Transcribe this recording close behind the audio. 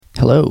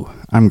Hello,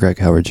 I'm Greg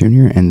Howard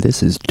Jr., and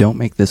this is Don't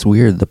Make This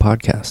Weird, the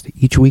podcast.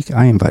 Each week,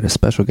 I invite a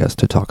special guest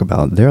to talk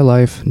about their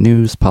life,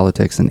 news,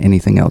 politics, and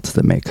anything else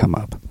that may come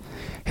up.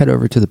 Head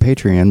over to the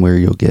Patreon where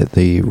you'll get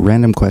the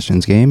random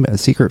questions game, a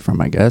secret from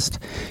my guest.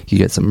 You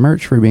get some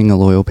merch for being a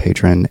loyal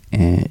patron,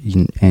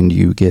 and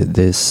you get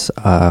this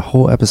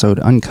whole episode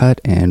uncut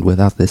and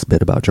without this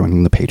bit about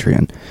joining the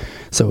Patreon.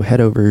 So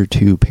head over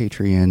to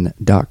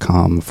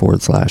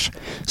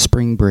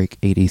patreon.com/Spring Break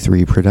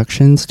 83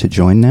 Productions to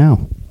join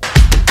now.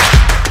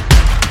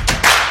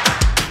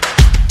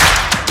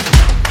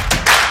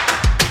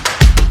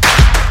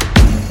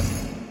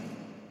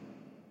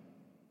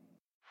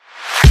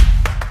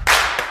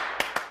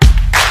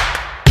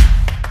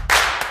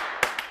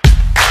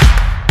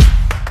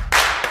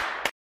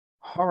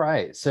 All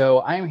right,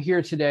 so I'm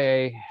here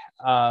today.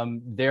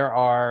 There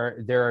are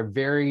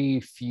very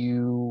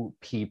few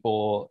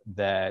people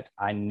that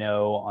I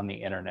know on the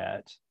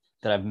internet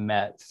that I've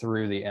met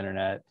through the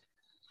internet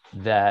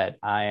that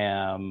I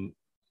am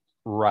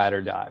ride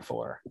or die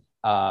for.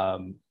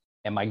 And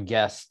my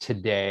guest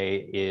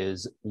today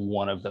is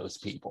one of those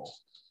people.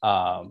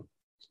 I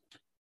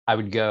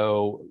would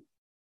go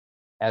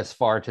as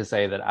far to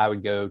say that I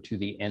would go to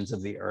the ends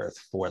of the earth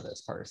for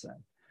this person.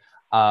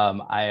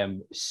 I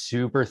am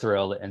super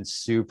thrilled and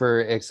super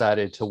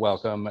excited to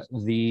welcome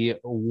the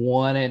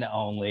one and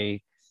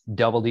only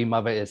Double D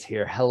Mother is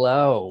here.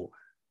 Hello.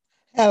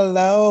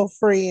 Hello,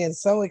 friends.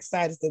 So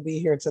excited to be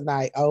here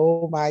tonight.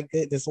 Oh my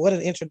goodness. What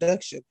an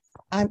introduction.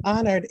 I'm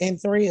honored and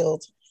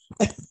thrilled.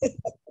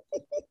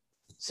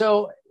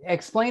 So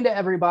explain to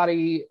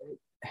everybody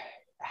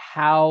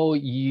how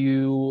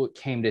you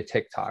came to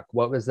TikTok.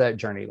 What was that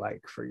journey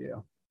like for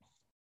you?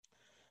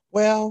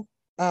 Well,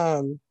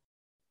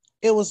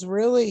 it was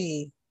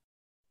really,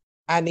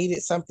 I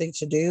needed something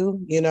to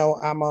do. You know,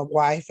 I'm a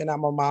wife and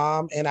I'm a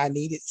mom, and I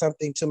needed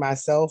something to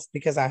myself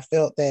because I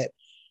felt that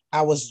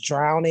I was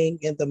drowning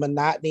in the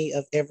monotony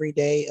of every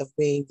day of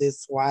being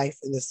this wife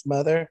and this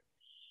mother.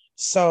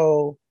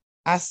 So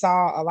I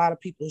saw a lot of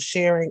people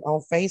sharing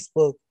on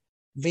Facebook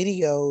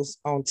videos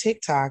on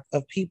TikTok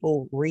of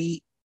people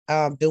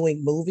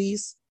doing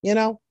movies, you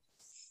know?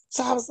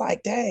 So I was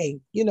like,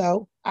 dang,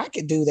 I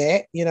could do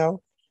that.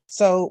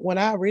 So when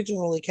I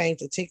originally came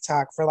to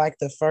TikTok for like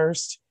the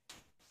first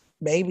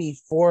maybe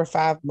 4 or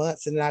 5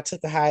 months, and then I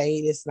took a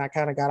hiatus and I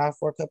kind of got off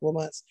for a couple of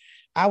months,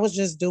 I was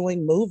just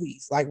doing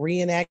movies, like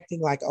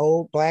reenacting like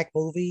old Black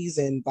movies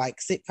and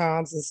like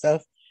sitcoms and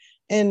stuff.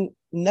 And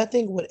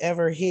nothing would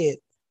ever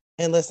hit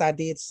unless I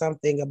did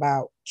something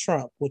about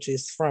Trump, which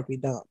is Frumpy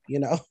Dump.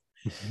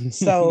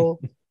 So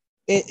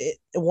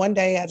one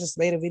day I just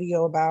made a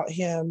video about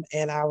him,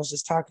 and I was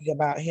just talking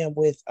about him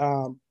with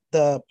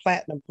the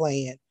platinum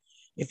plan,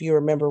 if you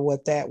remember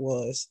what that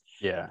was.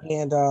 Yeah.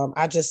 And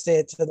I just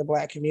said to the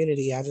Black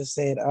community, I just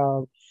said,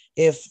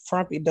 if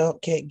Frumpy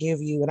Dump can't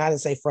give you, and I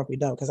didn't say Frumpy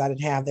Dump because I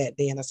didn't have that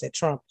then. I said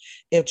Trump.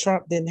 If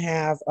Trump didn't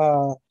have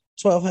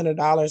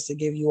 $1,200 to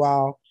give you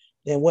all,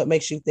 then what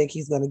makes you think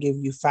he's going to give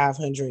you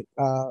 500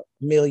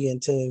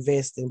 million to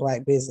invest in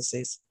Black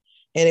businesses?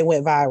 And it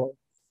went viral.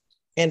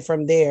 And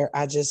from there,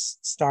 I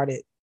just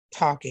started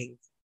talking,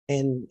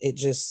 and it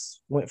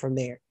just went from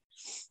there.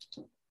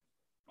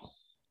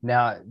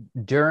 Now,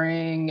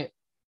 during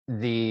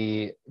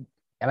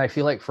and I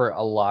feel like for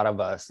a lot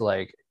of us,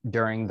 like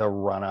during the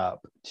run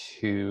up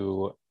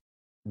to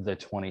the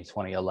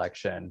 2020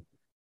 election,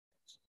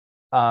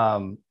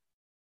 our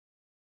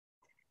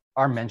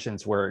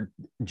mentions were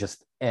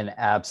just an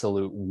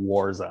absolute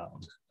war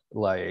zone.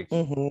 Like,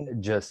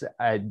 just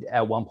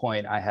at one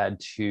point, I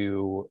had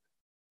to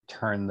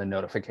turn the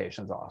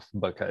notifications off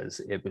because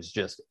it was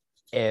just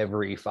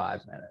every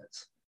 5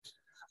 minutes.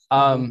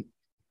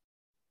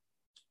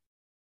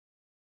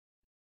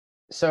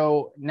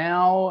 So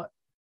now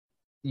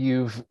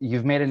you've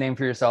made a name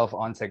for yourself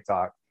on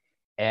TikTok,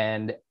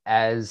 and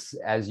as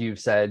you've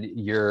said,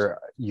 you're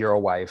a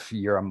wife,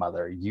 you're a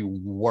mother, you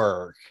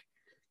work,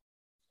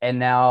 and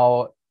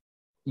now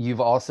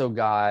you've also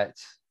got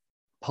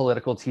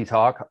Political Tea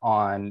Talk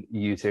on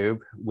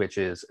YouTube, which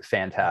is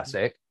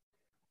fantastic.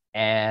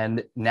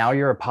 And now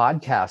you're a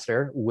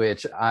podcaster,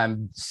 which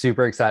I'm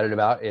super excited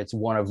about. It's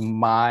one of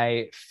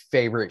my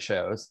favorite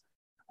shows.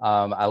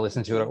 I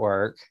listen to it at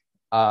work.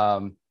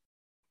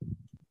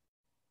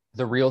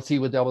 The Real Tea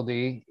with Double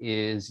D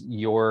is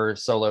your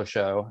solo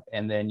show.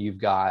 And then you've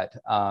got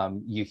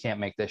You Can't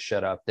Make This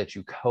Shit Up that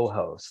you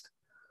co-host.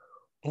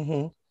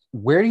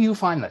 Where do you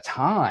find the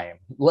time?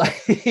 Look,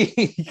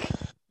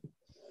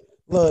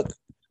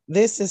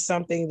 this is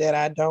something that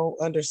I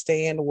don't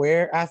understand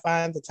where I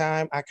find the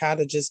time. I kind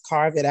of just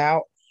carve it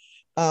out.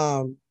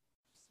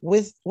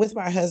 With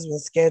my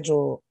husband's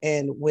schedule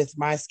and with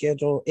my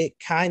schedule, it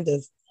kind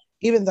of,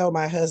 even though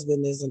my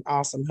husband is an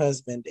awesome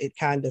husband, it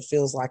kind of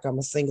feels like I'm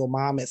a single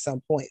mom at some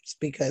points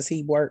because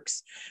he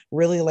works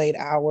really late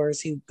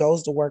hours. He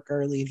goes to work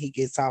early and he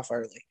gets off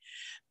early.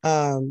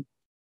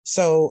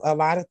 So a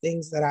lot of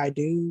things that I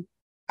do,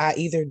 I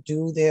either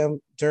do them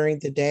during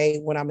the day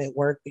when I'm at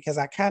work because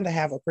I kind of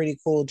have a pretty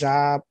cool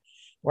job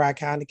where I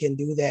kind of can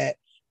do that.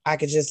 I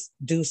could just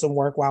do some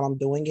work while I'm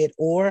doing it,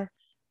 or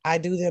I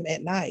do them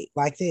at night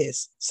like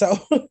this. So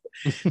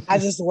I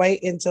just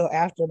wait until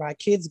after my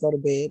kids go to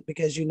bed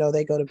because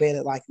they go to bed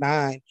at like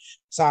 9.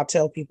 So I'll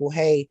tell people,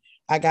 hey,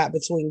 I got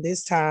between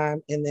this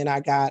time and then I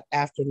got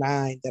after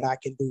 9 that I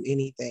can do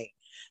anything.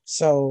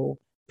 So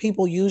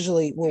people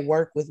usually will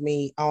work with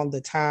me on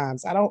the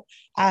times.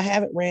 I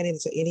haven't ran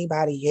into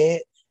anybody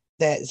yet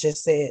that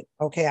just said,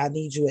 okay, I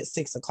need you at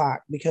 6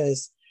 o'clock,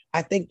 because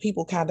I think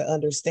people kind of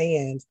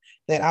understand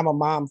that I'm a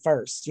mom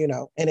first,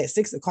 and at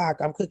 6 o'clock,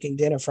 I'm cooking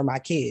dinner for my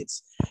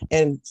kids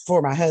and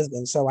for my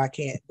husband. So I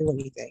can't do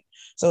anything.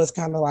 So it's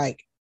kind of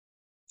like,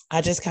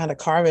 I just kind of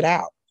carve it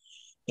out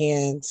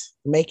and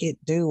make it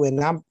do. And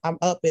I'm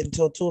up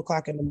until 2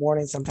 o'clock in the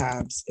morning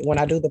sometimes. When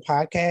I do the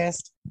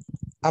podcast,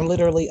 I'm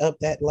literally up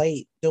that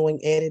late doing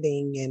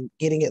editing and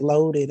getting it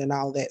loaded and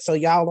all that. So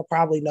y'all will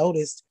probably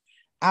noticed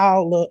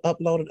I'll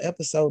upload an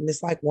episode and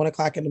it's like 1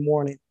 o'clock in the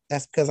morning.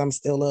 That's because I'm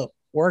still up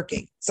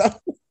working. So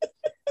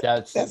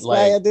That's that's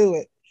like why I do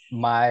it.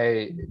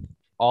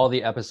 all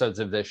the episodes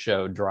of this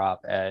show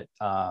drop at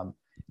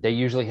they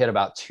usually hit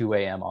about 2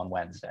 a.m. on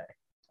Wednesday,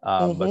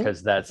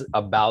 because that's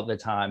about the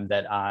time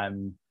that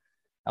I'm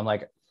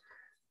like,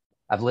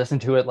 I've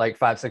listened to it like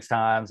 5-6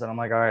 times and I'm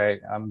like, all right,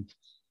 I'm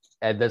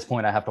at this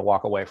point I have to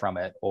walk away from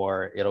it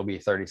or it'll be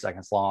 30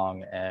 seconds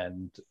long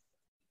and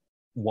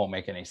won't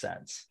make any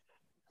sense.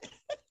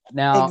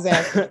 Now,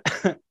 Exactly.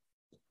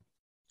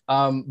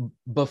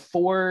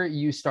 Before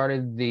you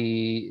started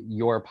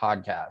your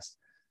podcast,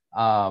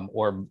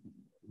 or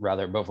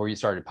rather before you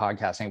started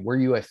podcasting, were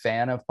you a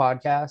fan of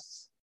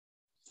podcasts?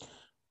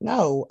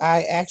 No,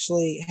 I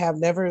actually have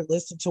never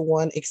listened to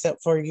one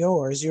except for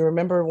yours. You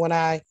remember when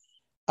I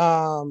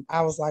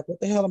was like,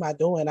 what the hell am I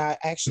doing? I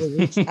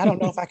actually I don't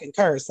know if I can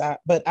curse,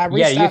 but I Yeah,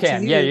 reached you out to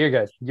can. Yeah, you. you're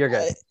good. You're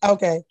good.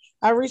 Okay.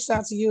 I reached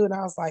out to you and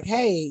I was like,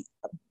 hey,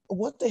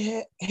 what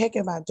the heck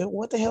am I doing?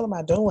 What the hell am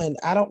I doing?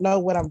 I don't know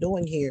what I'm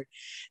doing here.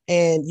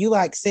 And you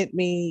like sent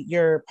me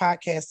your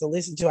podcast to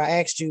listen to.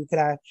 I asked you, could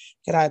I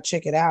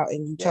check it out?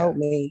 And you Yeah. told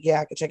me, yeah,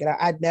 I could check it out.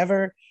 I'd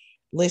never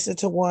listened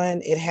to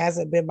one. It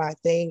hasn't been my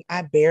thing.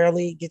 I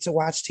barely get to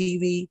watch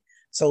TV.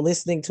 So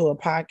listening to a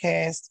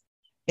podcast,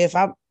 if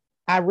I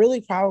really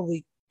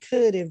probably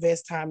could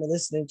invest time in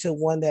listening to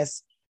one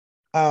that's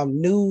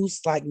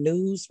news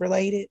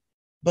related.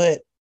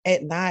 But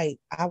at night,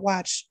 I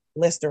watch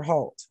Lester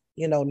Holt,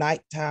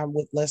 nighttime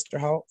with Lester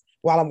Holt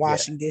while I'm Yeah.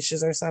 washing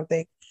dishes or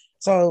something.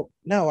 So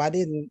no, I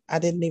didn't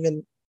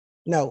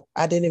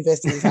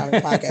invest any time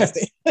in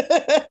podcasting.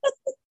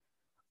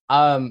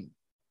 um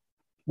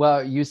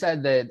well, you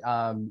said that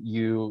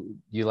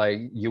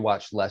you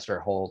watched Lester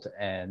Holt,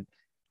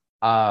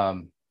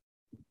 um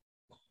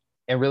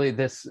and really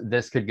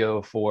this could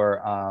go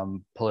for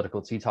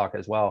political tea talk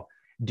as well.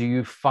 Do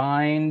you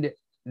find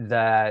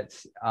that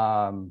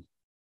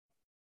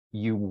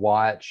you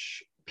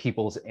watch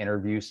people's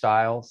interview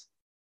styles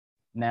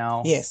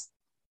now? Yes.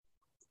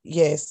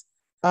 Yes.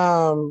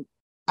 Um,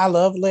 I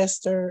love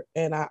Lester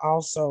and I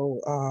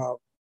also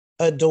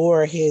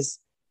adore his,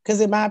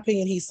 because in my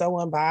opinion, he's so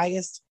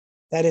unbiased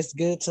that it's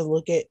good to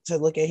look at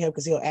him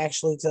because he'll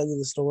actually tell you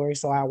the story.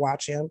 So I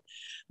watch him.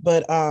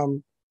 But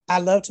I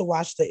love to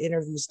watch the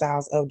interview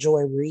styles of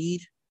Joy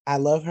Reid. I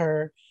love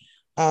her.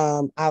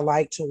 I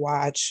like to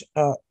watch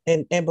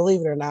and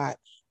believe it or not,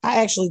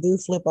 I actually do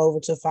flip over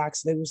to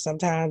Fox News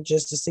sometimes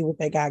just to see what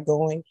they got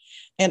going.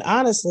 And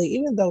honestly,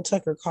 even though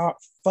Fucker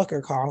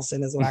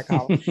Carlson is what I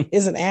call him,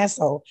 is an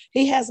asshole,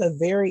 he has a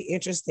very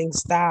interesting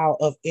style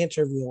of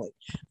interviewing.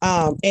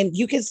 And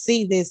you can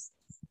see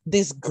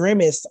this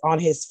grimace on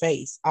his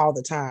face all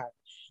the time.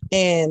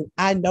 And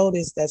I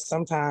noticed that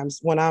sometimes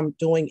when I'm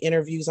doing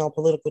interviews on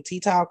Political Tea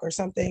Talk or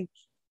something,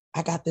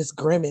 I got this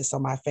grimace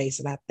on my face,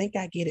 and I think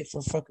I get it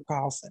from Fucker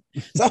Carlson.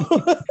 So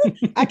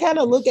I kind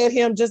of look at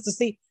him just to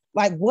see,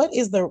 like, what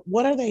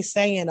are they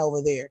saying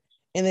over there?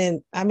 And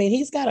then, I mean,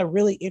 he's got a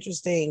really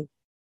interesting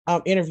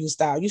interview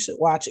style. You should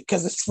watch it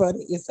because it's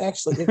funny. It's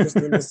actually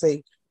interesting to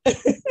see.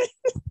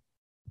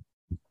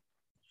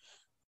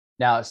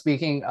 Now,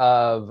 speaking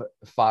of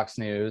Fox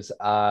News,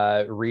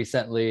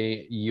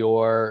 recently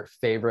your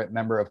favorite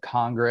member of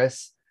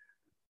Congress,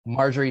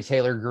 Marjorie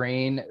Taylor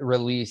Greene,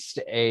 released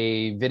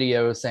a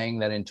video saying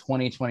that in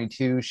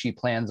 2022 she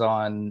plans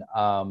on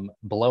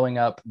blowing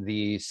up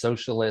the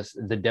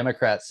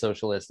Democrat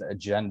socialist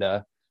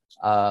agenda.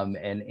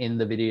 And in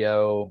the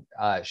video,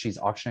 she's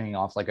auctioning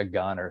off like a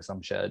gun or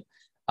some shit,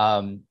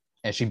 and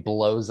she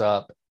blows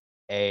up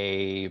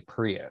a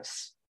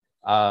Prius.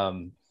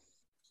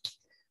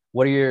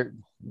 What are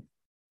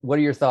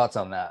your thoughts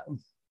on that?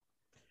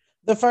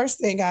 The first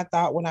thing I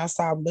thought when I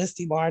saw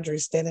Musty Marjorie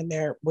standing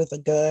there with a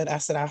gun, I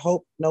said, I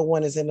hope no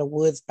one is in the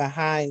woods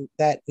behind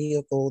that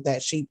vehicle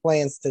that she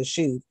plans to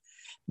shoot.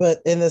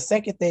 But then the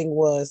second thing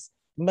was,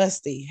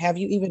 Musty, have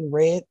you even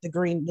read the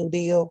Green New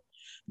Deal?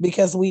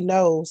 Because we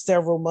know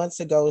several months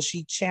ago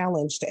she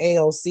challenged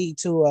AOC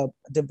to a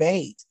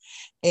debate.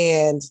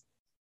 And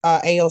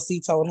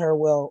AOC told her,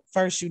 well,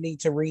 first you need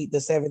to read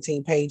the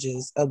 17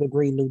 pages of the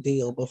Green New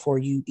Deal before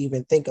you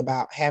even think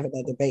about having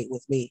a debate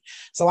with me.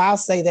 So I'll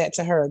say that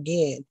to her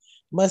again.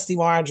 Musty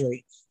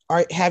Marjorie,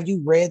 have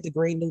you read the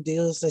Green New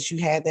Deal since you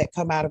had that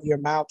come out of your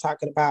mouth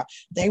talking about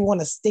they want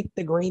to stick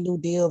the Green New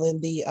Deal in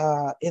the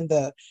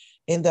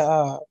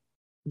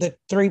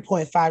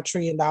 $3.5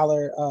 trillion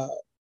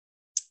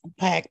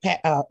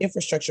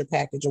infrastructure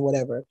package or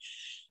whatever.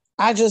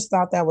 I just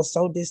thought that was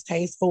so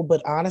distasteful,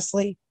 but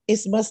honestly,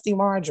 it's Musty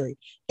Marjorie.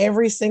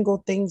 Every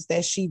single thing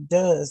that she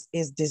does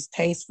is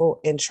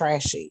distasteful and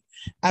trashy.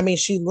 I mean,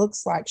 she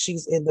looks like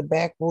she's in the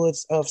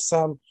backwoods of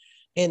some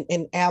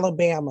in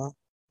Alabama,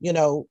 you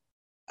know,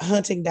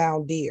 hunting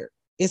down deer.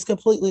 It's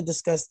completely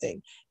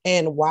disgusting.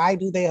 And why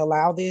do they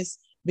allow this?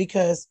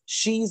 Because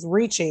she's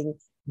reaching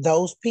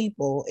those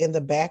people in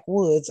the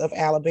backwoods of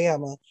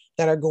Alabama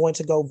that are going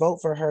to go vote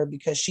for her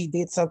because she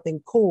did something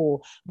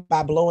cool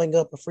by blowing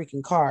up a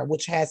freaking car,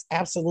 which has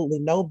absolutely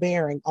no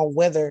bearing on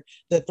whether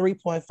the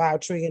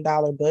 $3.5 trillion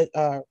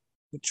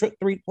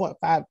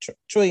 $3.5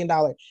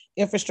 trillion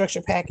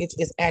infrastructure package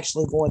is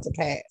actually going to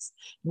pass.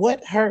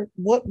 What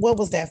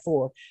was that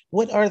for?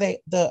 What are they?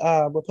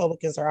 The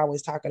Republicans are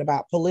always talking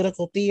about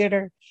political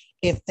theater.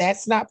 If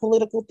that's not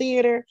political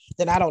theater,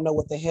 then I don't know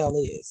what the hell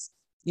is.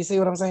 You see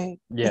what I'm saying?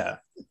 Yeah.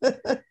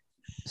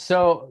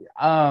 So,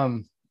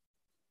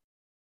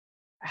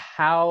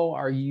 how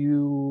are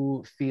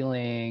you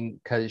feeling?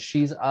 Because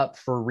she's up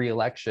for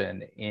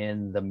re-election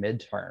in the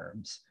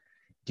midterms.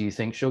 Do you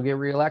think she'll get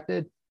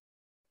reelected?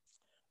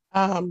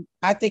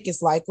 I think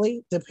it's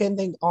likely,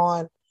 depending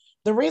on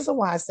the reason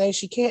why I say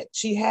she can't,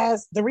 she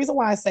has the reason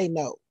why I say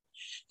no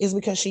is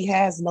because she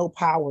has no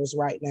powers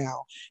right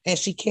now and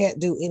she can't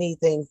do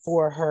anything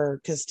for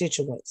her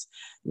constituents.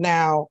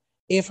 Now,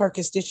 if her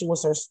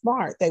constituents are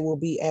smart, they will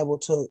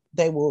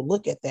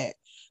look at that.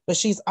 But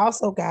she's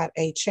also got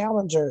a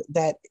challenger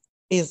that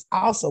is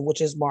also,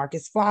 which is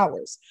Marcus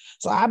Flowers.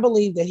 So I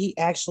believe that he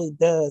actually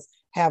does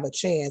have a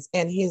chance.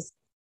 And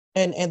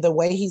the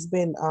way he's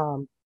been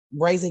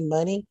raising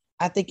money,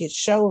 I think it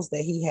shows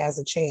that he has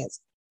a chance.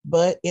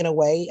 But in a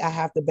way, I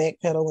have to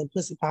backpedal and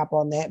pussy pop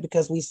on that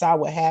because we saw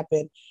what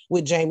happened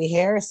with Jamie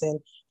Harrison,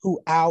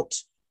 who out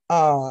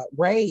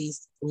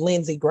raised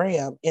Lindsey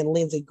Graham, and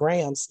Lindsey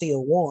Graham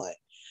still won.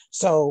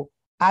 So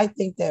I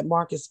think that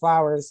Marcus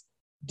Flowers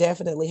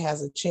definitely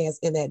has a chance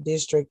in that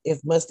district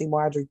if Musty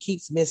Marjorie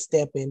keeps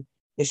misstepping,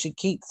 if she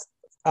keeps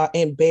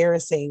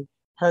embarrassing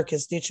her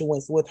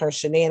constituents with her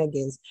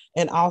shenanigans,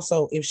 and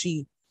also if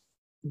she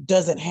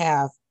doesn't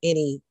have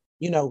any,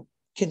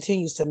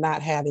 continues to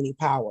not have any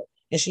power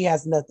and she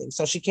has nothing.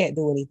 So she can't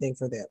do anything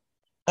for them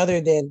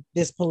other than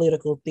this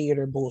political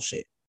theater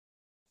bullshit.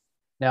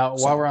 Now, while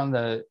So we're on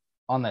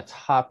the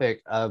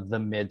topic of the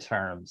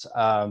midterms,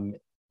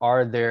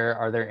 are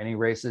there any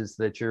races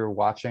that you're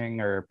watching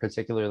or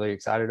particularly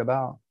excited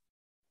about?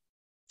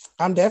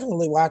 I'm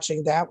definitely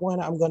watching that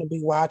one. I'm going to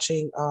be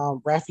watching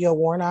Raphael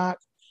Warnock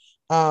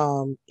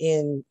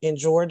in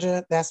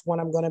Georgia. That's one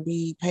I'm going to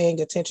be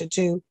paying attention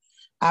to.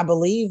 I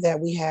believe that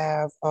we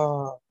have,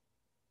 oh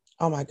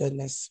my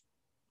goodness,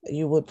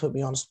 you would put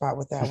me on the spot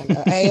with that one.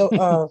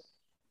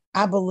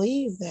 I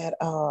believe that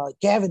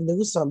Gavin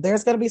Newsom,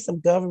 there's going to be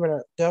some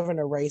governor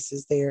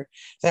races there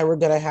that we're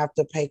going to have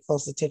to pay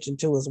close attention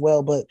to as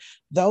well. But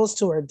those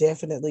two are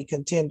definitely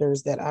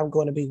contenders that I'm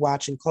going to be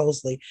watching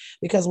closely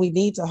because we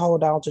need to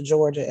hold on to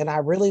Georgia. And I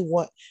really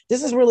want,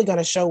 this is really going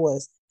to show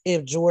us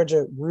if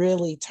Georgia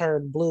really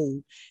turned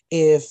blue,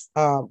 if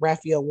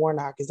Raphael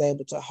Warnock is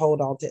able to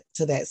hold on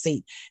to that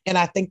seat. And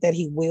I think that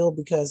he will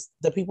because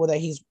the people that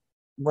he's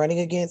running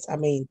against, I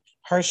mean,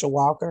 Herschel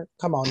Walker,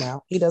 come on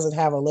now. He doesn't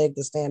have a leg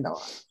to stand on.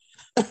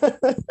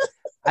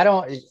 I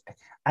don't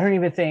I don't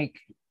even think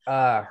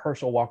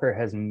Herschel Walker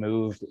has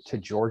moved to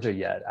Georgia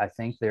yet. I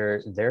think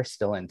they're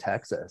still in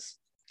Texas.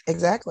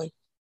 Exactly.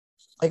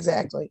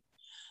 Exactly.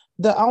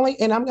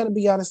 And I'm going to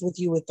be honest with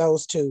you with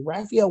those two,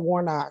 Raphael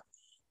Warnock,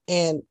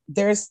 and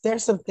there's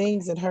some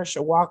things in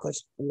Herschel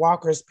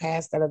Walker's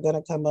past that are going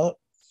to come up,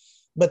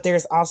 but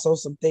there's also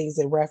some things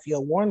in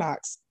Raphael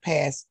Warnock's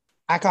past.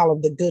 I call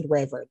him the good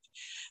reverend,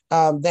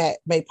 that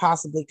may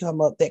possibly come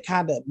up that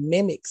kind of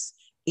mimics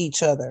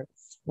each other,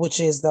 which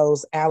is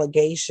those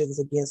allegations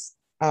against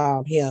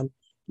him,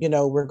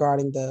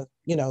 regarding the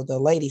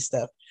lady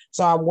stuff.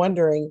 So I'm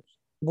wondering,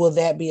 will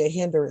that be a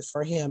hindrance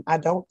for him? I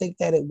don't think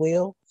that it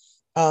will.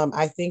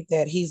 I think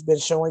that he's been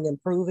showing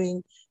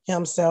improving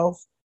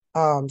himself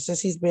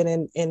since he's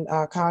been in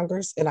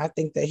Congress, and I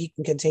think that he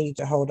can continue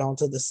to hold on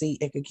to the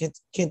seat and can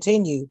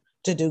continue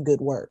to do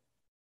good work.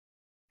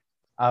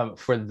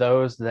 For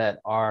those that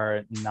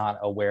are not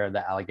aware of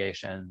the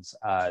allegations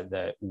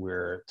that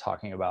we're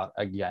talking about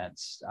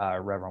against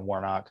Reverend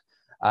Warnock,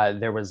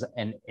 there was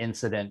an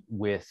incident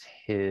with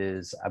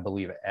his, I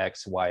believe,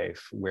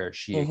 ex-wife where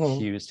she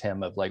accused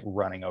him of like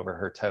running over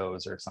her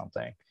toes or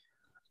something.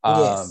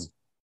 Yes.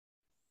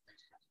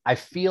 I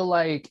feel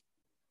like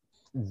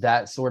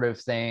that sort of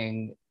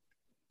thing,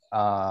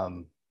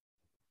 Kelly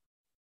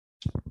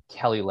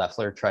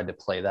Loeffler tried to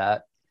play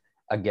that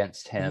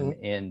against him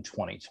Mm-hmm. in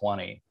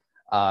 2020.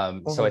 So I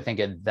Mm-hmm. think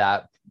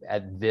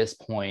at this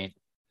point,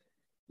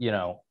 you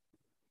know,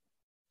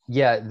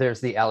 yeah,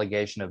 there's the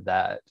allegation of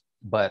that,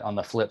 but on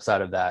the flip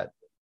side of that,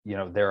 you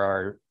know, there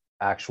are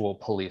actual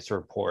police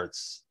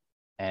reports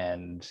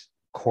and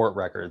court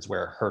records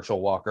where Herschel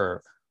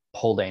Walker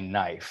pulled a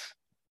knife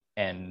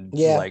and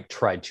Yeah, like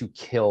tried to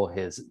kill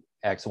his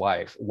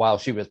ex-wife while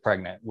she was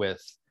pregnant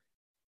with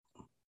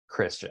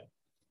Christian.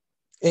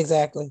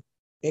 exactly.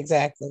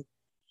 Exactly.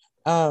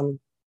 Um,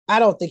 I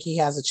don't think he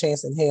has a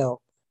chance in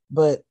hell,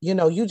 but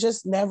you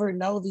just never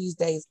know these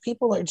days.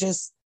 People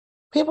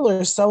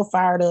are so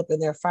fired up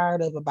and they're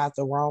fired up about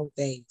the wrong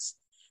things.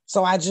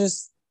 So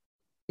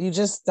you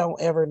just don't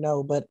ever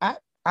know. But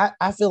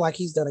I feel like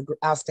he's done an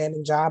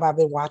outstanding job. I've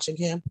been watching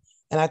him,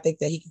 and I think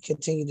that he can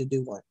continue to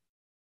do one.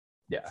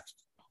 Yeah.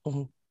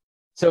 Mhm.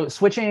 So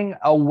switching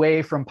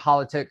away from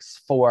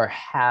politics for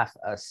half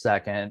a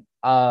second,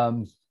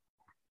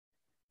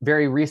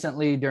 very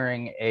recently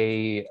during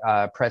a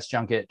press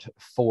junket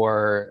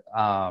for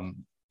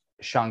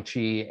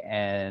Shang-Chi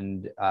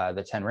and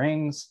the Ten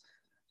Rings,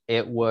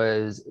 it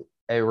was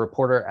a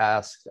reporter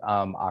asked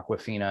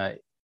Aquafina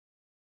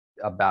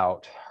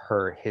about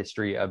her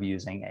history of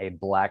using a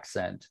black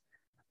scent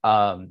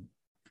um,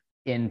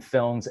 in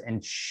films,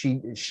 and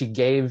she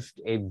gave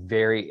a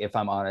very, if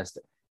I'm honest,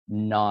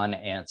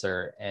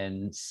 non-answer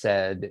and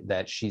said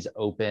that she's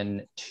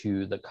open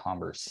to the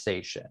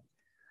conversation.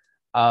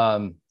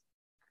 Um,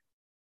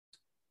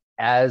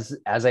 as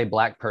a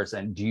black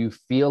person, do you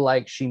feel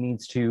like she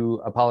needs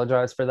to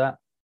apologize for that?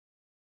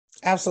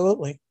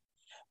 Absolutely.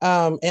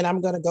 And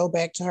I'm going to go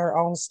back to her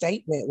own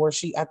statement where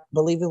I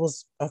believe it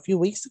was a few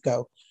weeks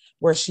ago,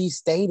 where she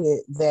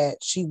stated that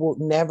she will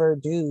never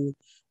do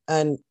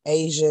an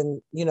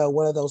Asian,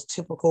 one of those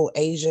typical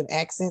Asian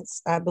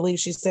accents. I believe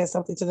she said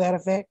something to that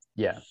effect.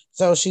 Yeah.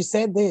 So she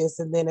said this,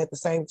 and then at the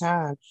same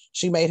time,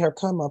 she made her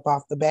come up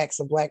off the backs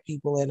of Black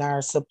people and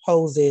our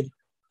supposed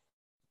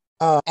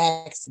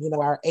acts,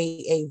 our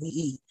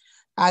AAVE.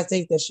 I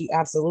think that she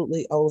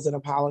absolutely owes an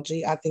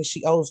apology. I think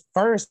she owes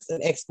first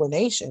an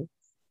explanation,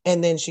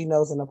 and then she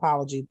owes an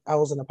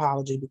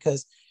apology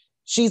because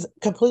she's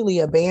completely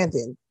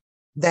abandoned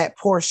that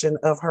portion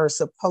of her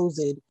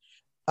supposed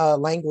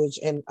language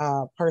and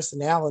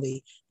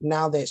personality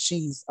now that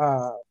she's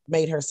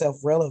made herself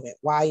relevant.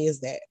 Why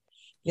is that?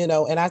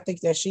 And I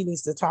think that she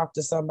needs to talk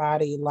to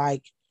somebody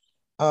like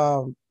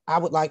I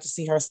would like to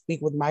see her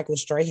speak with Michael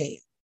Strahan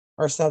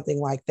or something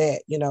like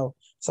that,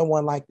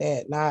 someone like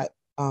that, not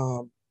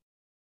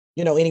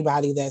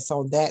anybody that's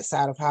on that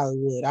side of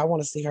Hollywood. I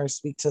want to see her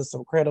speak to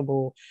some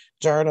credible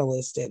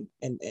journalists,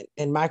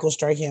 and Michael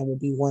Strahan would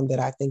be one that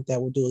I think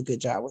that would do a good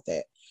job with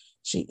that.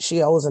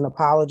 She owes an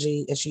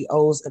apology and she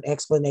owes an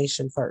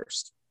explanation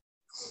first.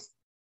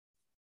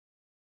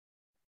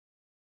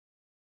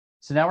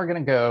 So now we're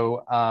going to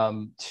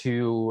go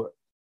to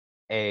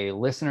a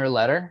listener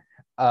letter.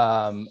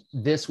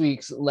 This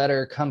week's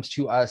letter comes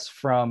to us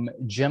from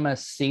Gemma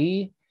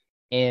C.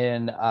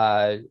 in,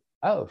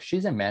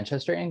 she's in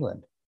Manchester,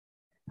 England.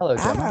 Hello,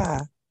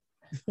 Gemma.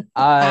 Ah,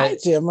 Uh, hi,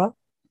 Gemma.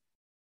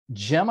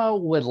 Gemma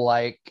would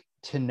like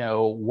to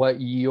know what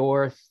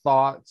your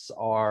thoughts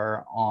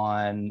are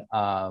on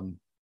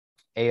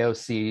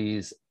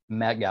AOC's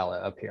Met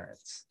Gala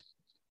appearance.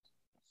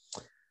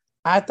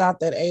 I thought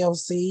that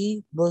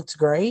AOC looked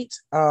great.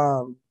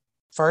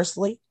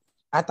 Firstly,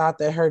 I thought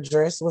that her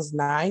dress was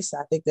nice.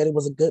 I think that it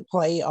was a good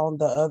play on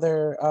the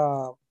other,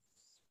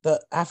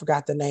 I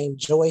forgot the name,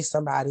 Joy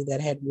somebody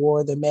that had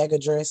wore the mega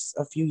dress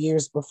a few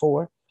years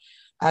before.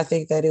 I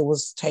think that it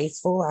was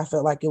tasteful. I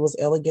felt like it was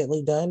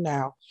elegantly done.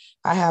 Now,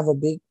 I have a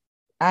big,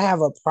 I have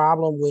a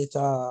problem with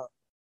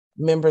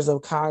members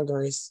of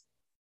Congress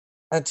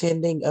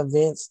attending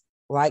events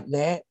like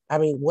that. I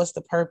mean, what's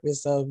the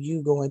purpose of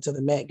you going to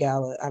the Met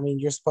Gala? I mean,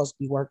 you're supposed to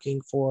be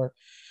working for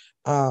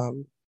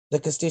the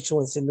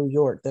constituents in New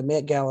York. The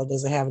Met Gala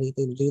doesn't have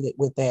anything to do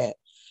with that.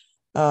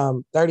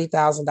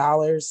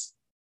 $30,000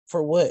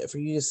 for what? For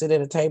you to sit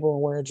at a table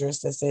and wear a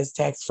dress that says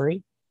tax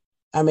free?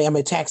 I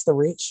mean, tax the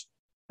rich.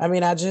 I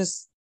mean, I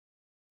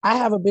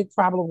have a big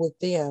problem with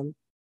them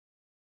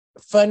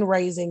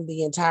fundraising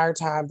the entire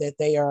time that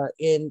they are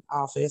in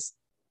office.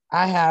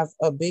 I have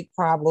a big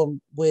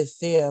problem with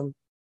them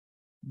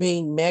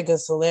being mega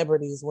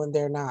celebrities when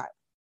they're not.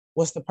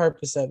 What's the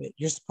purpose of it?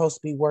 You're supposed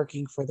to be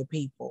working for the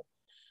people.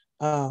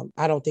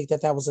 I don't think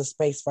that was a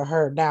space for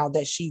her. Now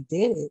that she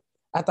did it,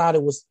 I thought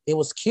it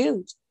was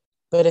cute,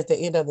 but at the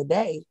end of the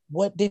day,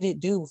 what did it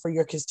do for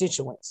your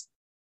constituents?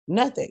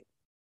 Nothing.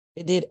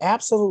 It did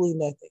absolutely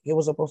nothing. It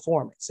was a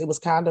performance. It was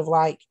kind of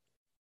like,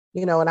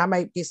 and I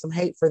might get some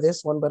hate for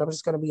this one, but I'm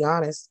just going to be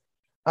honest.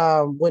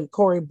 When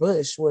Cori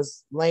Bush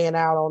was laying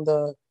out on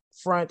the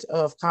front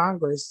of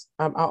Congress,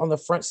 on the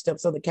front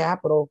steps of the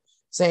Capitol,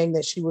 saying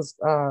that she was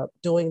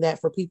doing that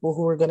for people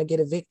who were going to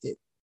get evicted.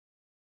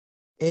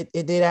 It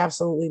did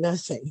absolutely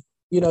nothing.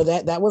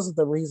 That wasn't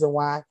the reason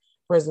why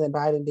President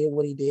Biden did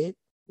what he did,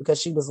 because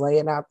she was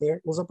laying out there.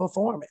 It was a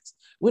performance.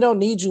 We don't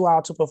need you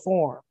all to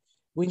perform.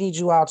 We need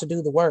you all to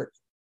do the work.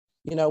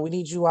 We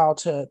need you all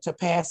to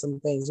pass some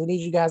things. We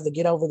need you guys to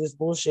get over this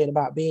bullshit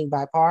about being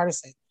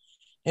bipartisan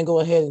and go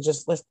ahead and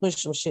just let's push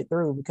some shit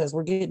through because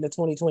we're getting to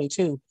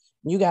 2022.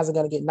 And you guys are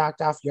going to get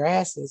knocked off your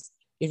asses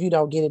if you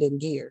don't get it in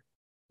gear.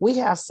 We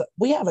have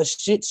a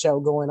shit show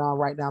going on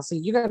right now. See,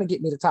 you're going to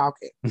get me to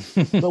talking,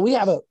 but we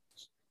have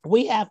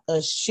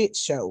a shit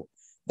show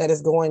that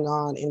is going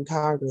on in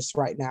Congress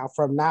right now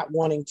from not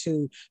wanting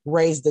to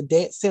raise the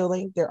debt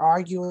ceiling. They're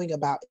arguing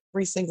about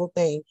every single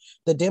thing.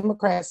 The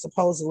Democrats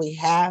supposedly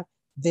have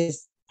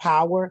this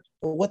power,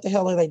 but what the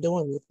hell are they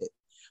doing with it?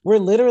 We're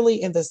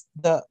literally in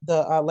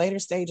the later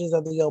stages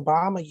of the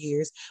Obama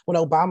years when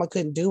Obama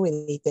couldn't do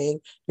anything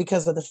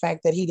because of the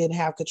fact that he didn't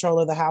have control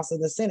of the House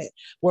and the Senate.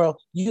 Well,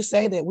 you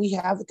say that we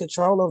have the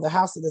control of the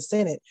House and the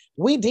Senate.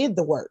 We did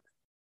the work.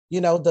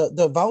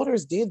 The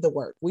voters did the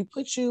work. We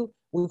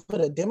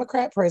put a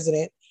Democrat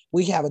president,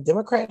 we have a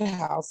Democrat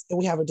House, and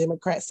we have a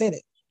Democrat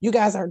Senate. You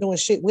guys aren't doing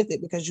shit with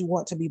it because you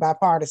want to be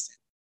bipartisan.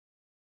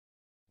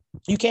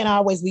 You can't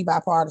always be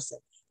bipartisan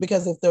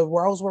because if the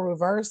roles were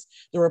reversed,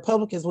 the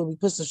Republicans would be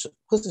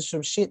pushing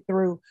some shit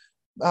through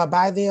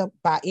by them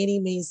by any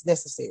means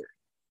necessary.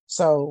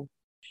 So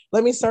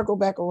let me circle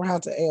back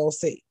around to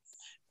AOC.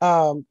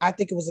 I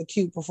think it was a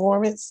cute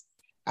performance.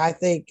 I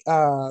think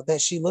that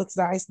she looks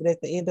nice, but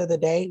at the end of the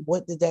day,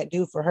 what did that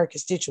do for her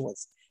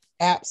constituents?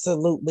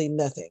 Absolutely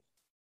nothing.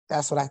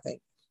 That's what I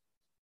think.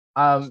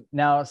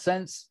 Now,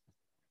 since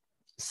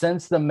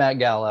the Met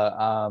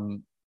Gala,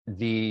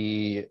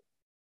 the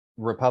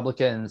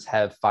Republicans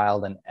have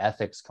filed an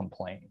ethics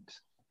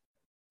complaint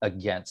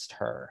against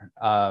her.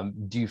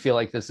 Do you feel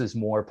like this is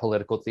more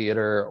political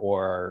theater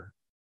or?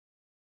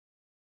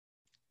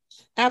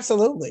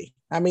 Absolutely.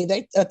 I mean,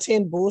 they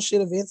attend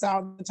bullshit events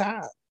all the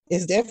time.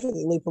 It's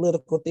definitely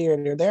political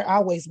theater. They're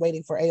always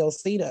waiting for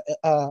AOC to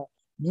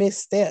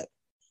misstep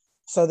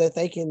so that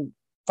they can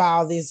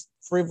file this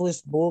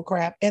frivolous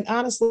bullcrap. And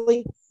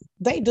honestly,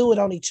 they do it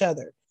on each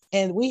other.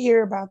 And we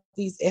hear about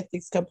these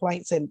ethics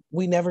complaints and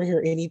we never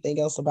hear anything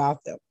else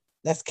about them.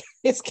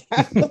 It's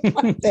kind of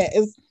like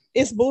that.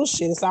 It's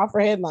bullshit. It's all for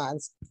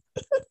headlines.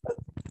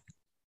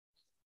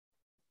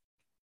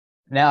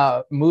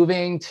 Now,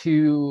 moving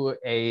to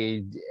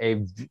a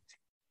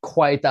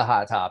quite the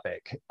hot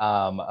topic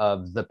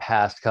of the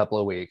past couple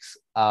of weeks.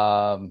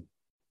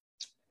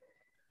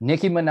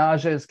 Nicki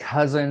Minaj's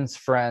cousin's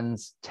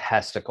friend's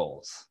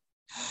testicles.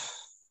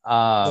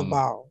 The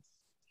ball.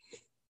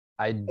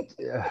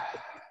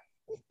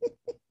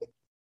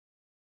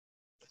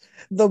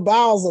 The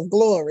balls of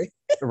glory.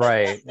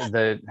 Right.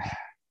 I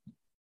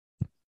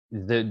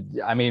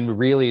mean,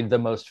 really the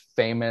most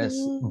famous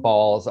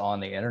balls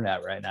on the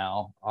internet right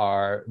now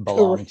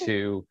belong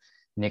to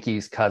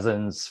Nicki's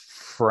cousin's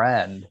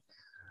friend.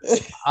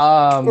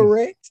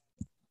 Correct.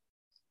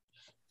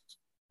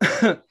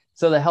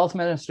 So the health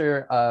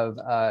minister of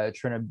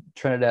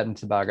Trinidad and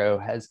Tobago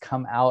has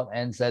come out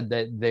and said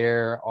that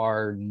there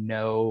are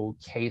no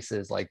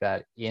cases like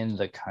that in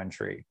the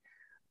country.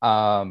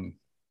 Do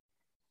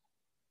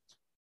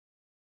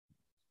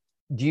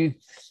you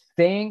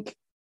think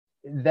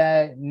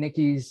that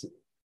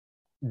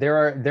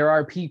there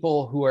are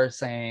people who are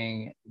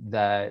saying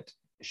that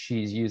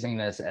she's using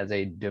this as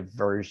a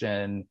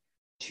diversion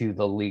to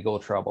the legal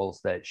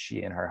troubles that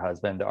she and her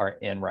husband are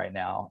in right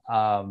now?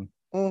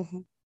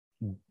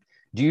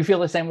 Do you feel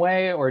the same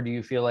way, or do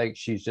you feel like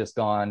she's just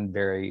gone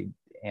very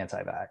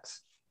anti-vax?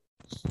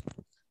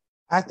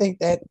 I think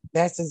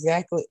that's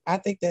exactly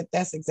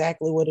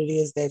what it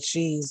is, that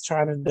she's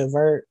trying to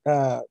divert,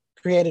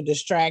 create a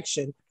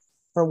distraction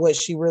from what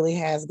she really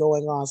has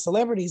going on.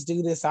 Celebrities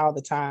do this all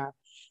the time.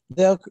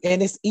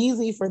 And it's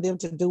easy for them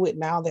to do it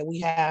now that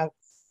we have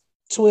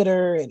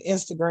Twitter and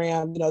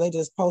Instagram. They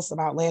just post some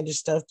outlandish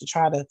stuff to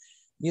try to,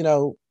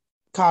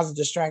 cause a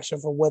distraction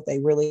from what they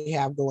really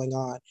have going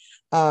on.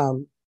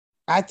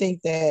 I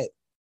think that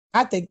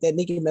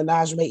Nicki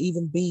Minaj may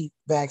even be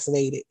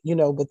vaccinated,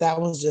 but that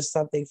was just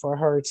something for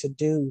her to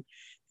do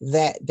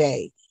that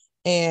day.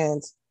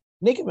 And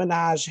Nicki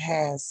Minaj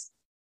has,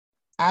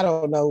 I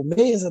don't know,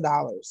 millions of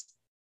dollars.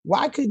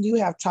 Why couldn't you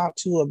have talked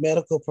to a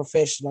medical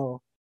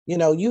professional?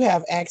 You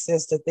have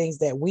access to things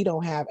that we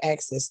don't have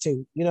access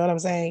to. You know what I'm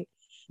saying?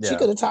 Yeah. She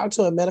could have talked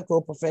to a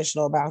medical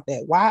professional about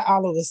that. Why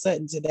all of a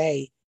sudden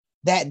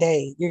that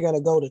day, you're going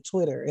to go to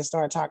Twitter and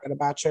start talking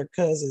about your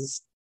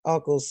cousin's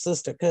uncle's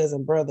sister,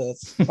 cousin,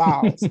 brother's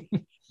balls?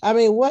 I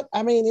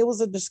mean, it was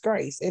a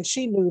disgrace. And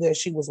she knew that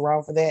she was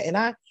wrong for that. And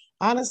I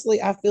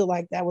feel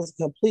like that was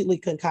a completely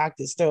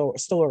concocted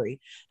story.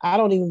 I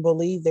don't even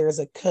believe there's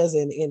a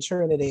cousin in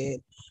Trinidad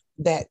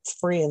that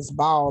friend's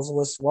balls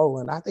was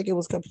swollen. I think it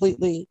was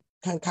completely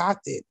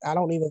concocted. I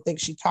don't even think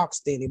she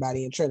talks to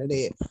anybody in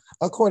Trinidad,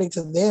 according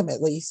to them,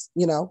 at least,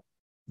 Yeah.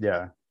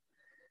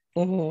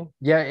 Mm-hmm.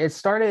 Yeah, it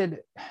started.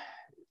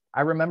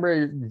 I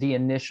remember the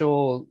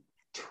initial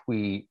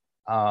tweet,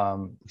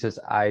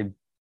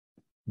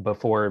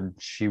 before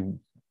she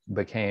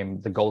became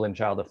the golden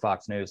child of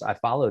Fox News, I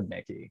followed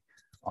Nicki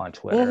on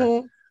Twitter.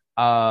 Mm-hmm.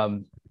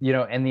 And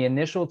the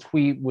initial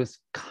tweet was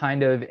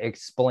kind of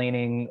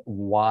explaining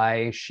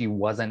why she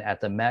wasn't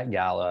at the Met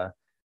Gala.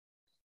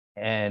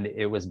 And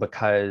it was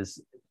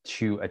because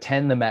to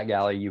attend the Met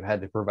Gala, you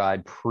had to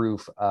provide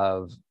proof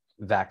of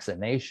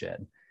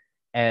vaccination.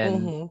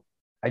 And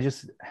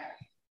Mm-hmm.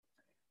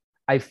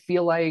 I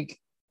feel like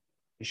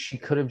she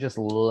could have just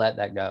let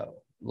that go.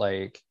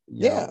 Like,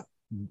 Yeah.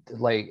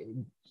 like,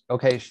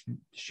 okay,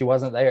 she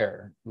wasn't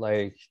there.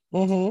 Like,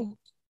 Mm-hmm.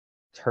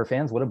 her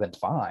fans would have been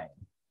fine.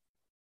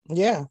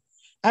 Yeah.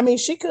 I mean,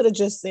 she could have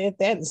just said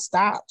that and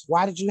stopped.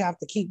 Why did you have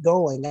to keep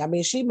going? I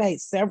mean, she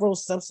made several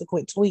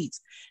subsequent tweets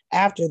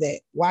after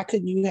that. Why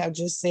couldn't you have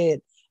just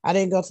said, I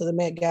didn't go to the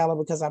Met Gala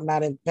because I'm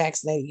not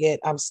vaccinated yet.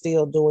 I'm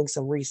still doing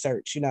some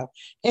research, you know?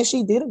 And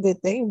she did a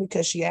good thing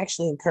because she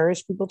actually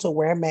encouraged people to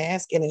wear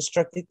masks and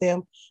instructed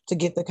them to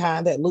get the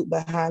kind that loop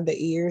behind the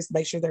ears,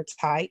 make sure they're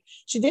tight.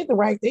 She did the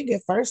right thing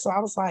at first. So I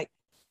was like,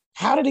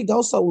 how did it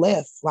go so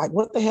left? Like,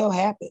 what the hell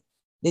happened?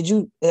 Did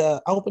you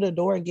open the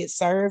door and get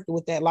served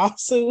with that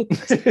lawsuit?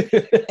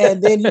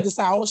 And then you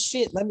decide, oh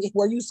shit,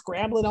 were you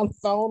scrambling on the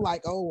phone?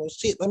 Like, oh well,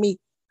 shit,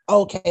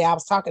 okay, I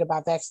was talking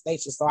about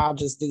vaccination, so I'll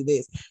just do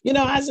this.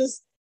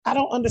 I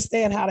don't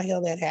understand how the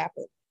hell that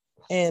happened.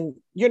 And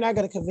you're not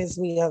going to convince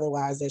me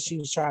otherwise that she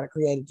was trying to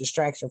create a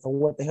distraction for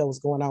what the hell was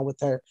going on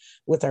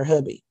with her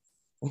hubby.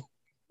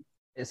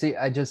 See,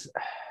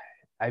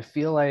 I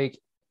feel like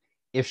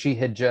if she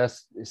had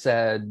just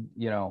said,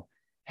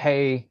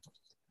 hey,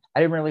 I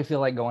didn't really feel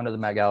like going to the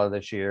Met Gala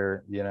this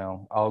year,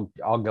 I'll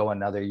go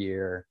another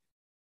year,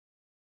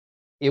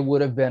 it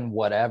would have been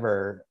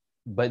whatever.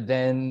 But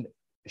then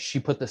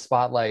she put the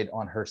spotlight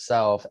on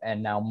herself,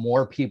 and now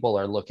more people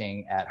are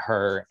looking at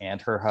her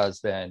and her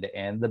husband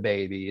and the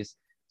babies.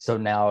 So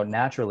now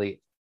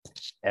naturally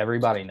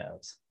everybody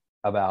knows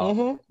about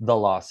Mm-hmm. the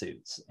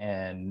lawsuits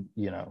and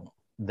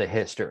the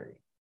history.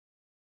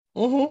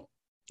 Mm-hmm.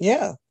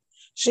 Yeah.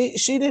 She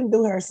didn't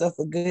do herself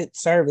a good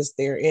service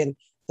there. And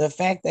the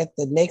fact that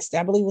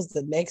I believe it was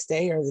the next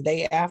day or the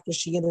day after,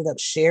 she ended up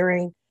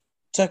sharing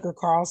Tucker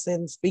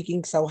Carlson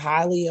speaking so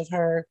highly of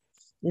her,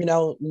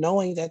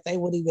 knowing that they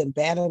would even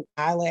bat an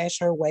eyelash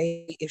her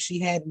way if she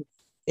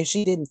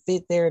didn't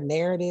fit their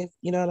narrative.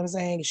 You know what I'm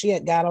saying? If she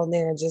had got on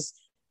there and just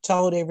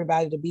told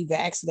everybody to be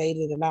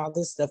vaccinated and all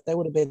this stuff, they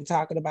would have been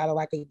talking about it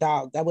like a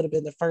dog. That would have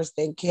been the first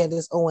thing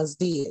Candace Owens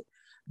did.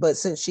 But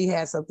since she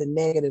had something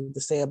negative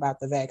to say about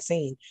the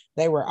vaccine,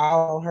 they were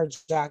all on her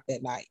jock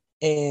that night.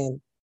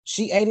 And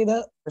she ate it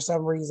up for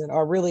some reason,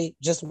 or really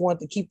just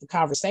wanted to keep the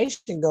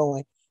conversation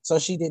going so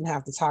she didn't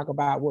have to talk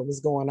about what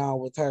was going on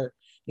with her,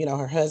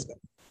 her husband.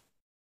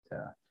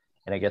 Yeah.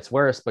 And it gets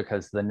worse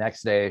because the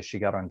next day she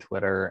got on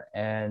Twitter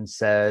and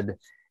said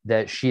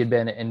that she had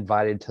been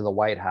invited to the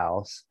White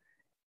House.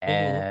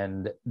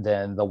 And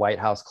then the White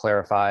House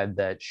clarified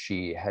that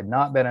she had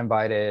not been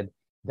invited,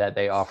 that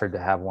they offered to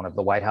have one of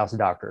the White House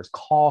doctors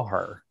call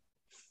her.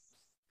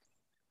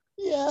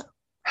 Yeah.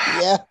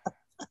 Yeah.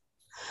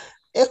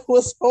 It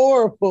was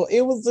horrible.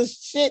 It was a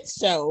shit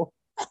show.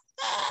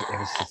 It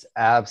was just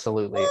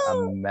absolutely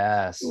a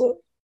mess. Look,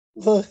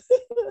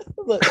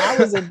 I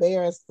was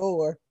embarrassed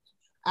for her.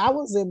 I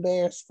was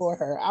embarrassed for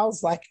her. I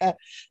was like,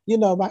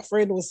 my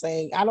friend was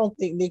saying, I don't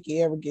think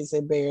Nikki ever gets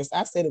embarrassed.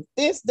 I said, if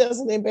this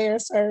doesn't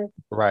embarrass her,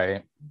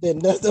 right, then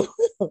nothing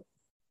will.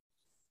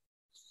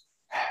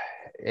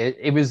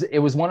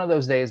 It was one of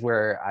those days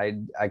where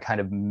I kind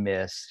of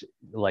missed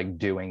like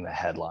doing the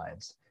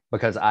headlines,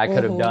 because I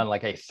could have done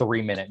like a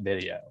 3-minute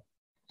video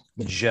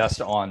just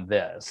on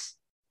this.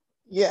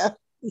 Yeah.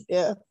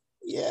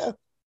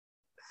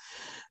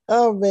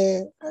 Oh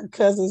man, her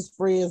cousin's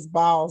friend's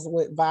balls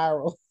went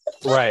viral.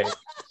 Right.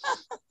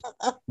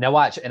 Now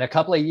watch, in a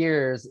couple of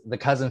years, the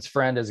cousin's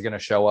friend is going to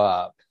show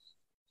up,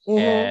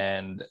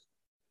 and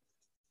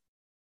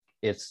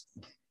it's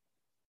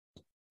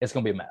going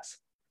to be a mess.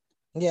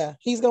 Yeah,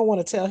 he's gonna want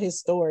to tell his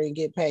story and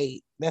get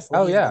paid. That's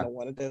what he's gonna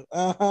want to do.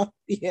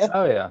 Yeah.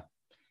 Oh yeah.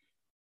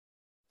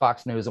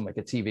 Fox News will make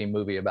a TV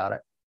movie about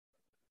it.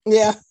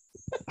 Yeah.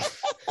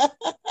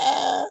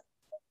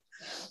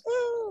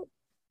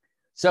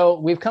 So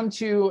we've come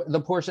to the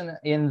portion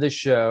in the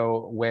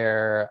show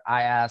where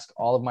I ask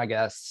all of my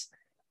guests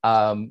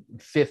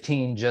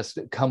 15 just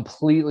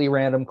completely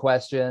random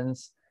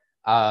questions.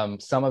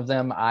 Some of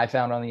them I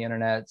found on the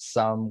internet.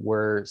 Some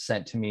were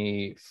sent to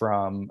me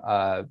from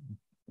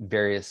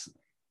various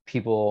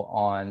people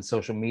on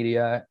social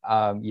media.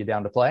 You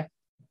down to play?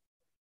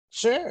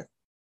 Sure.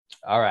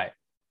 All right.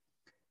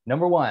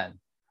 Number one,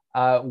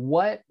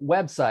 what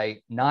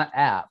website, not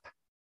app,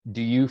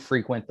 do you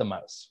frequent the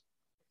most?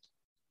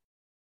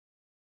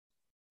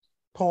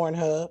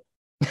 Pornhub.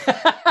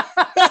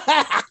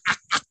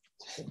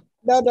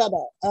 No.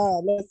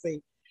 Let's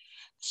see.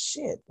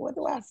 Shit, what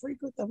do I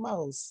frequent the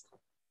most?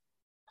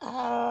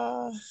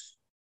 I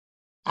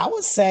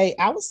would say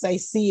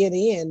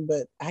CNN,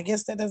 but I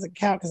guess that doesn't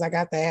count because I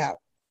got the app.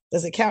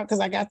 Does it count because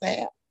I got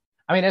the app?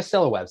 I mean, it's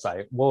still a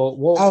website.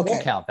 We'll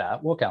count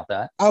that. We'll count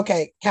that.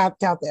 Okay, count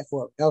that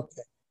for me.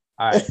 Okay.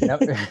 All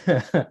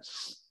right.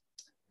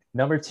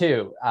 Number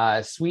two,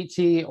 sweet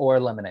tea or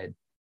lemonade?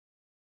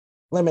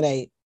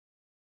 Lemonade.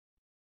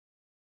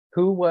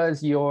 Who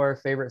was your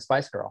favorite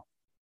Spice Girl?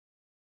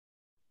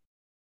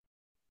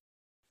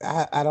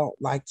 I don't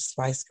like the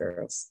Spice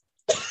Girls.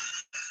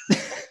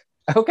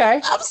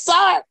 Okay. I'm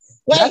sorry.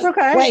 That's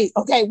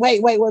okay.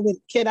 Wait a minute.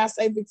 Can I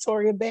say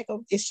Victoria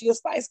Beckham? Is she a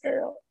Spice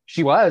Girl?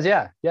 She was,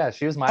 yeah. Yeah,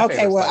 she was my Okay,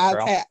 favorite Spice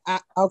well,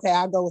 Girl.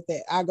 I'll go with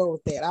that. I'll go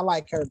with that. I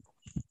like her.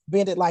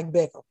 Bend it like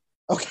Beckham.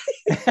 Okay.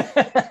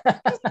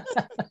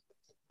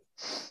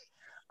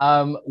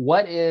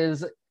 What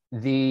is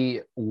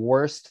the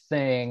worst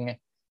thing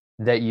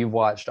that you've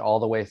watched all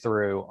the way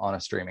through on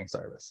a streaming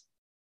service?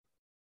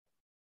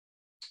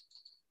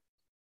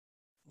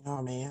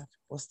 Oh man,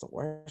 what's the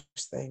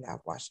worst thing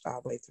I've watched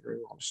all the way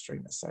through on a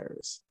streaming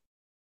service?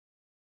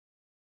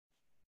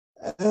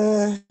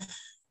 Uh,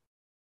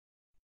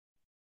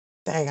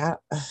 dang,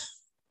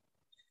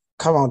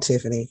 come on,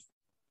 Tiffany.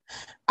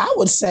 I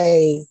would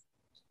say,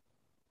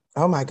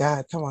 oh my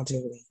God, come on,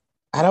 Tiffany.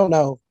 I don't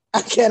know.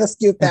 I can't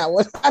skip that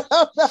one. I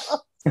don't know.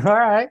 All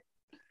right.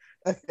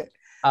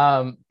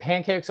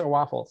 Pancakes or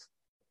waffles?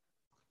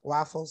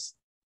 Waffles.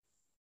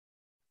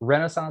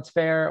 Renaissance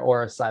fair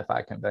or a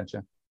sci-fi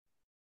convention?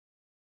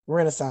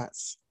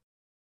 Renaissance.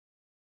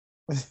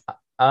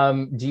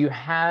 Do you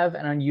have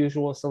an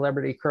unusual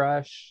celebrity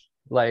crush?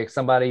 Like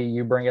somebody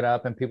you bring it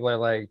up and people are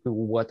like,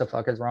 what the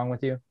fuck is wrong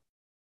with you?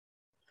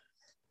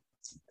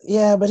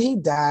 Yeah, but he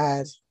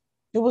died.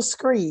 It was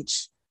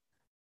Screech.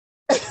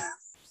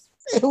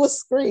 It was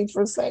Screech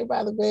from Saved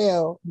by the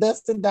Bell.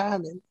 Dustin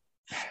Diamond.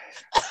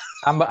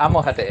 I'm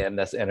gonna have to end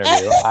this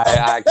interview.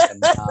 I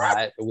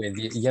cannot with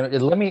you. You know,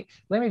 let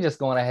me just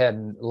go on ahead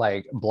and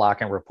like block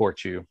and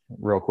report you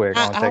real quick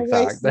on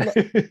TikTok.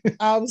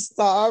 I'm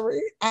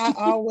sorry. I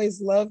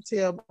always loved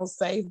him on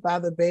Saved by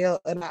the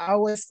Bell, and I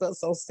always felt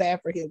so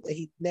sad for him that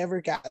he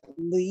never got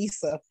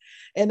Lisa.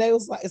 And they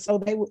was like, so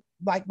they were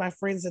like my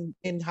friends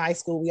in high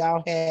school. We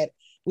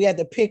had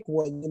to pick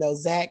one,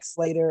 Zach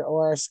Slater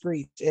or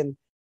Screech, and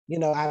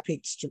I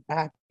picked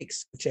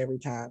Screech every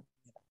time.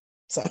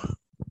 So.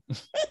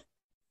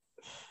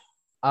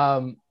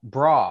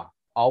 Bra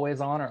always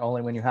on or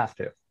only when you have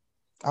to?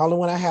 Only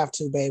when I have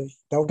to, baby.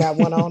 Don't got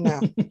one on now.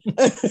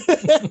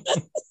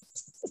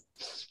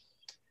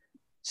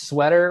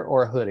 Sweater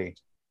or hoodie?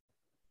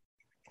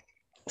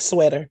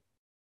 Sweater.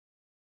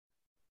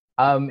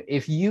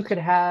 If you could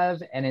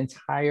have an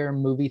entire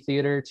movie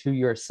theater to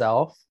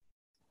yourself,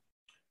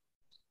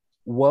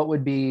 what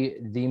would be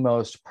the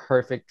most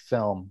perfect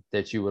film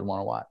that you would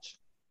want to watch?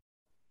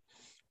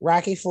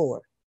 Rocky IV.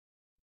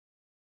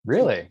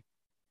 Really?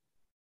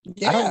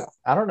 Yeah.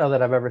 I don't know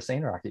that I've ever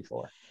seen Rocky IV.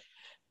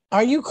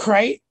 Are you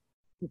crazy?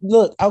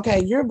 Look,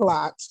 okay, you're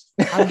blocked.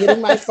 I'm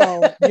getting my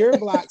phone. You're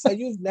blocked. So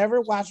you've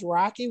never watched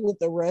Rocky with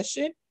the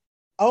Russian?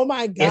 Oh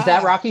my God. Is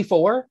that Rocky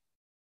IV?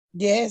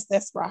 Yes,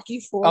 that's Rocky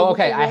IV. Oh,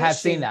 okay. I have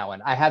seen that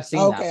one. I have seen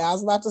that one. Okay, I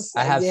was about to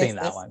say. I have seen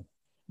that one.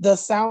 The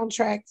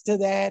soundtrack to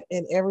that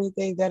and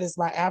everything, that is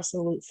my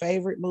absolute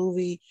favorite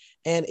movie.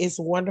 And it's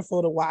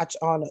wonderful to watch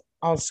on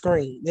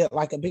screen.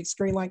 Like a big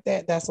screen like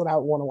that. That's what I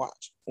would want to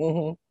watch.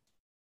 Mm-hmm.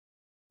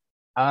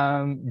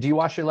 Do you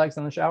wash your legs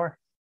in the shower?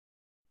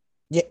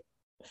 Yeah.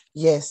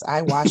 Yes,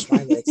 I wash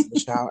my legs in the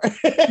shower.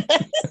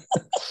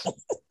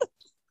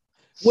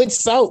 With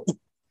soap.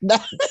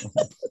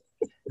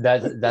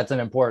 That's an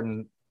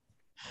important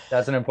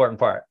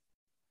part.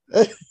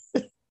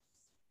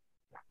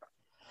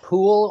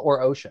 Pool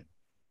or ocean?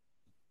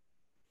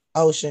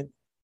 Ocean.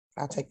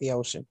 I'll take the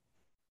ocean.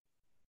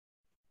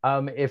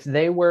 If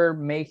they were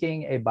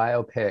making a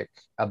biopic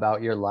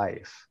about your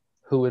life,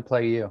 who would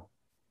play you?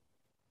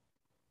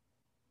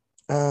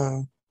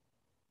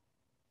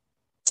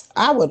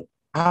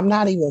 I'm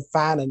not even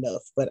fine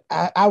enough, but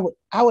I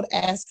would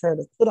ask her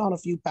to put on a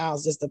few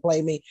pounds just to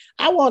play me.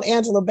 I want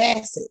Angela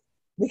Bassett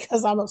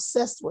because I'm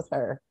obsessed with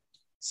her.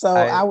 So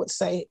I would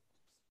say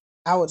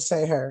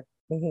her.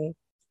 Mm-hmm.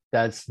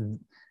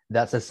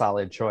 That's a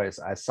solid choice.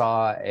 I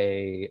saw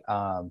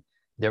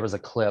there was a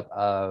clip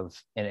of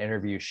an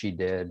interview she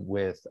did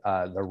with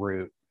The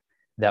Root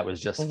that was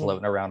just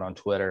floating around on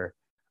Twitter.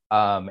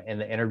 And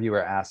the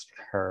interviewer asked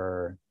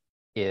her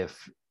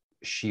if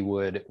she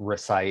would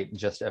recite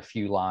just a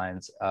few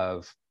lines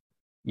of,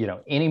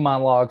 any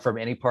monologue from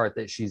any part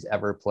that she's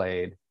ever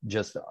played,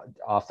 just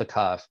off the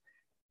cuff.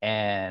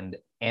 And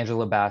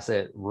Angela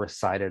Bassett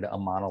recited a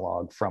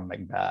monologue from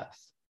Macbeth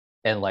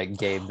and like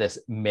gave this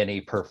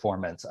mini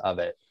performance of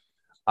it.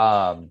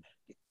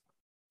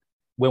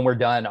 When we're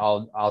done,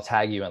 I'll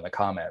tag you in the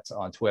comments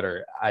on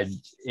Twitter.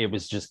 It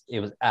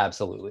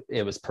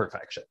was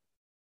perfection.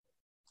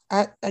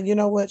 You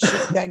know what?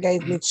 That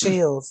gave me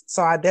chills.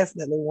 So I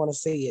definitely want to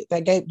see it.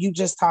 That gave you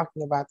just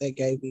talking about that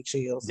gave me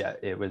chills. Yeah,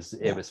 it was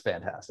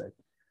fantastic.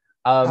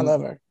 I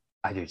love her.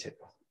 I do too.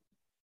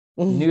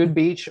 Nude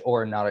beach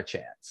or not a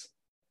chance?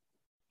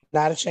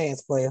 Not a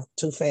chance, player.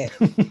 Too fat.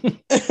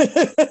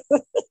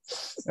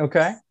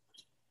 Okay.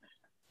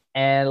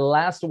 And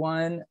last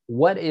one,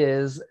 what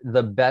is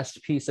the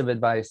best piece of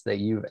advice that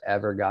you've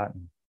ever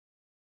gotten?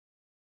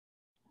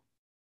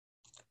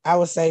 I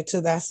would say,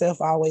 to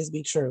thyself always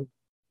be true.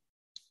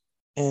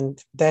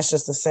 And that's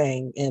just a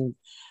saying. And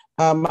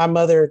my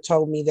mother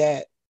told me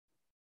that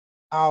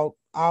I'll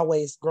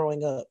always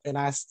growing up, and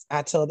I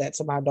tell that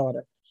to my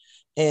daughter.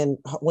 And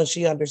when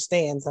she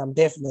understands, I'm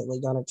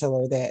definitely gonna tell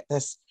her that.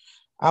 That's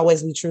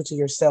always be true to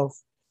yourself,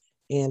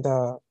 and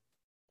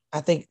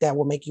I think that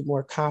will make you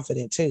more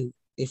confident too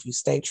if you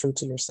stay true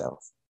to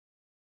yourself.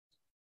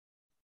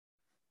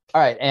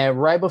 All right. And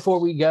right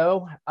before we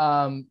go,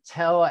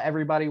 tell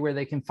everybody where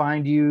they can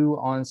find you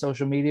on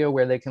social media,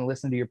 where they can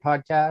listen to your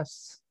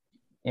podcasts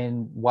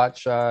and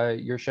watch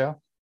your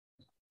show.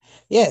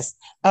 Yes.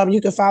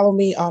 You can follow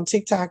me on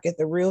TikTok at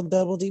the Real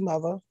Double D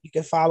Mother. You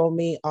can follow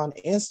me on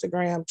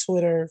Instagram,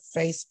 Twitter,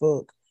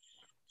 Facebook,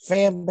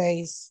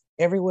 Fanbase,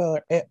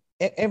 everywhere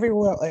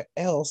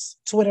else,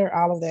 Twitter,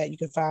 all of that. You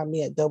can find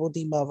me at Double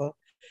D Mother.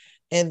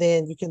 And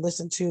then you can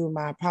listen to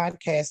my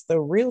podcast,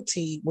 The Real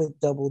Tea with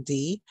Double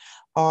D,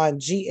 on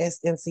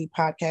GSMC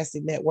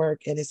Podcasting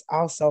Network. And it's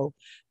also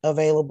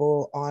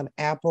available on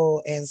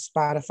Apple and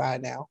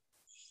Spotify now.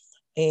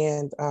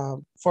 And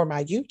for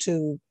my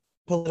YouTube,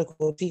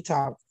 Political Tea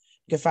Talk,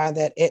 you can find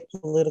that at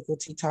Political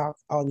Tea Talk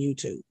on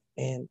YouTube.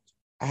 And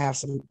I have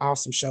some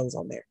awesome shows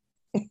on there.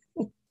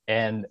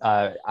 And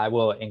I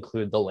will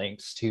include the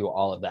links to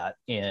all of that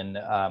in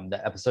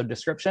the episode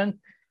description.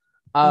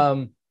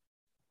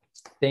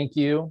 Thank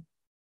you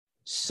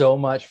so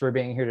much for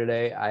being here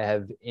today. I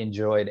have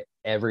enjoyed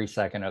every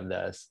second of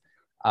this.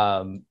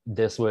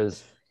 This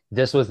was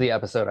the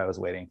episode I was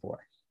waiting for.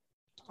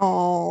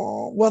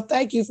 Oh, well,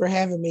 thank you for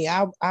having me.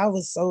 I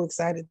was so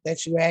excited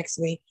that you asked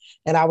me,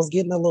 and I was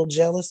getting a little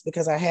jealous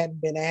because I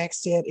hadn't been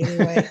asked yet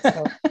anyway.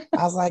 So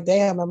I was like,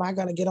 damn, am I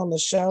going to get on the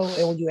show?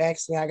 And when you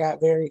asked me, I got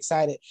very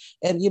excited.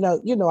 And,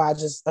 I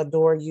just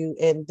adore you.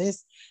 And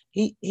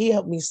he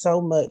helped me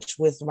so much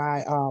with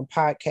my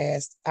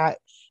podcast. I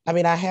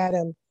had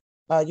him,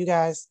 you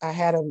guys, I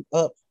had him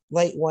up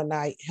late one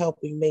night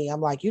helping me.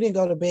 I'm like, you didn't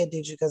go to bed,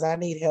 did you? Because I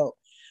need help.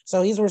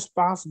 So he's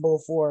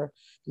responsible for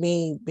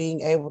me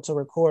being able to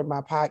record my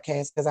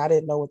podcast because I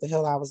didn't know what the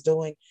hell I was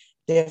doing.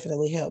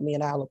 Definitely helped me,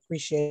 and I'll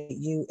appreciate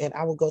you. And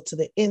I will go to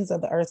the ends of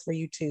the earth for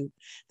you too.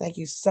 Thank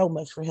you so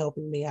much for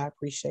helping me. I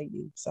appreciate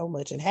you so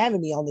much and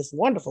having me on this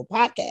wonderful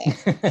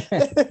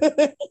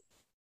podcast.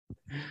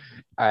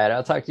 All right,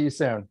 I'll talk to you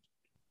soon.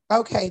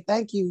 Okay,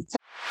 thank you.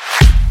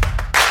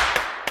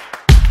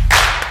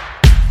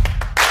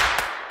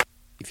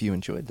 If you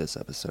enjoyed this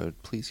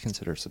episode, please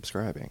consider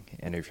subscribing.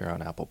 And if you're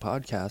on Apple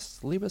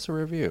Podcasts, leave us a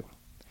review.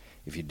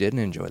 If you didn't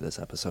enjoy this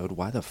episode,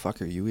 why the fuck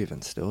are you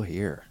even still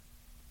here?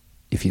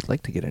 If you'd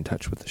like to get in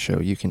touch with the show,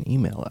 you can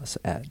email us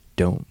at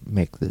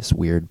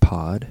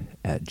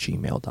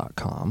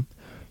don'tmakethisweirdpod@gmail.com.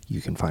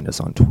 You can find us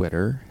on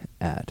Twitter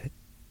at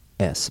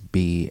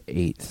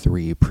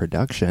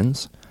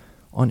SB83Productions,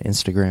 on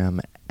Instagram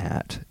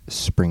at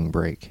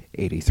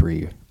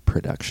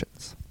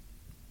SpringBreak83Productions.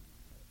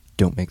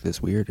 Don't Make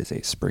This Weird is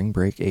a Spring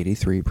Break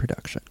 83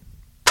 production.